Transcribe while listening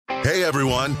Hey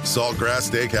everyone, Saltgrass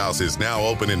Steakhouse is now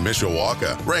open in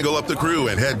Mishawaka. Wrangle up the crew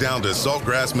and head down to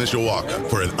Saltgrass Mishawaka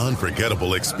for an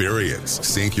unforgettable experience.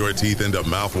 Sink your teeth into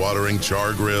mouth-watering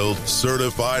char-grilled,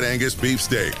 certified Angus beef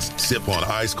steaks. Sip on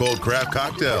ice-cold craft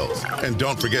cocktails. And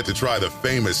don't forget to try the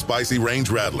famous spicy range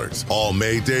rattlers, all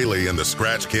made daily in the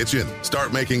Scratch Kitchen.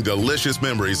 Start making delicious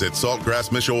memories at Saltgrass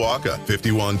Mishawaka,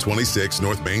 5126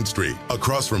 North Main Street,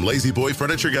 across from Lazy Boy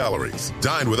Furniture Galleries.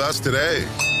 Dine with us today.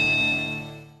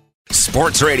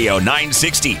 Sports Radio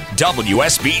 960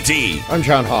 WSBT. I'm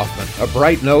John Hoffman. A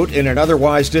bright note in an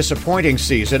otherwise disappointing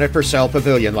season at Purcell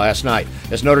Pavilion last night,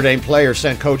 as Notre Dame players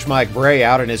sent Coach Mike Brey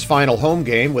out in his final home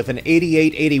game with an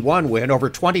 88-81 win over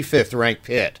 25th-ranked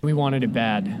Pitt. We wanted it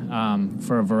bad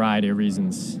for a variety of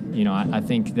reasons. You know, I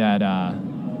think that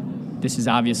this has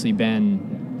obviously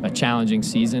been a challenging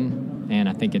season, and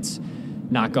I think it's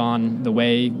not gone the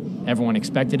way everyone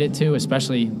expected it to,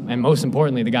 especially, and most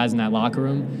importantly, the guys in that locker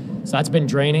room. So that's been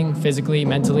draining physically,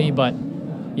 mentally, but,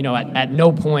 you know, at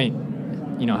no point,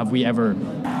 you know, have we ever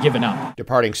given up.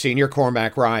 Departing senior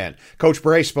Cormac Ryan. Coach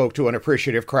Brey spoke to an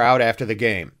appreciative crowd after the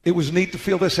game. It was neat to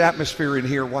feel this atmosphere in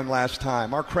here one last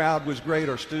time. Our crowd was great.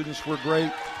 Our students were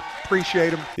great. Appreciate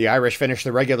them. The Irish finished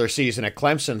the regular season at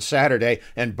Clemson Saturday,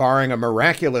 and barring a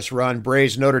miraculous run,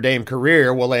 Brey's Notre Dame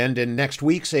career will end in next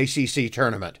week's ACC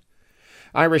tournament.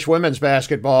 Irish women's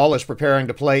basketball is preparing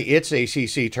to play its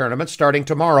ACC tournament starting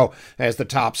tomorrow as the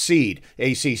top seed.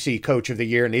 ACC Coach of the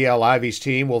Year Niele Ivey's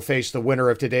team will face the winner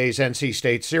of today's NC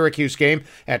State-Syracuse game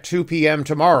at 2 p.m.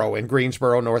 tomorrow in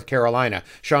Greensboro, North Carolina.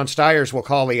 Sean Stiers will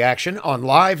call the action on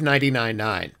Live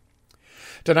 99.9.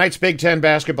 Tonight's Big Ten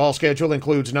basketball schedule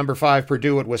includes number 5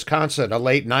 Purdue at Wisconsin, a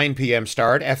late 9 p.m.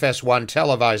 start, FS1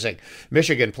 televising.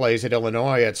 Michigan plays at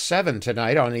Illinois at 7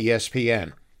 tonight on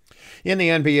ESPN. In the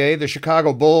NBA, the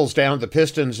Chicago Bulls downed the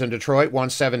Pistons in Detroit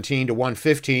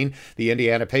 117-115. The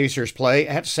Indiana Pacers play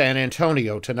at San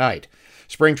Antonio tonight.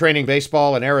 Spring training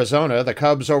baseball in Arizona, the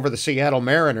Cubs over the Seattle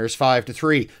Mariners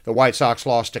 5-3. The White Sox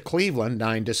lost to Cleveland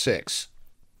 9-6.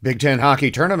 Big Ten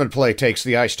hockey tournament play takes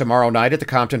the ice tomorrow night at the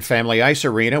Compton Family Ice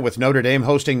Arena, with Notre Dame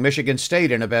hosting Michigan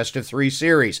State in a best-of-3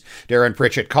 series. Darren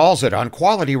Pritchett calls it on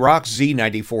Quality Rock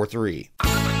Z94.3.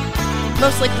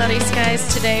 Mostly cloudy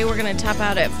skies today. We're going to top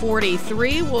out at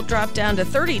 43. We'll drop down to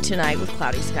 30 tonight with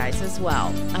cloudy skies as well.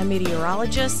 I'm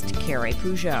meteorologist Carrie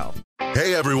Peugeot.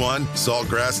 Hey everyone,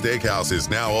 Saltgrass Steakhouse is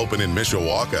now open in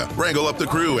Mishawaka. Wrangle up the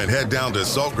crew and head down to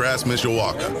Saltgrass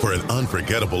Mishawaka for an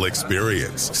unforgettable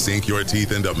experience. Sink your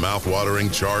teeth into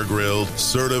mouth-watering char-grilled,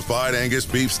 certified Angus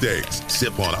beef steaks.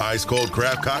 Sip on ice-cold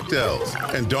craft cocktails.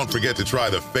 And don't forget to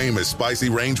try the famous spicy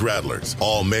range rattlers,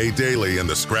 all made daily in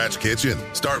the Scratch Kitchen.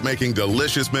 Start making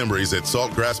delicious memories at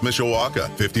Saltgrass Mishawaka,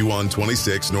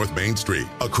 5126 North Main Street,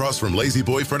 across from Lazy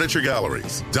Boy Furniture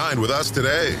Galleries. Dine with us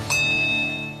today.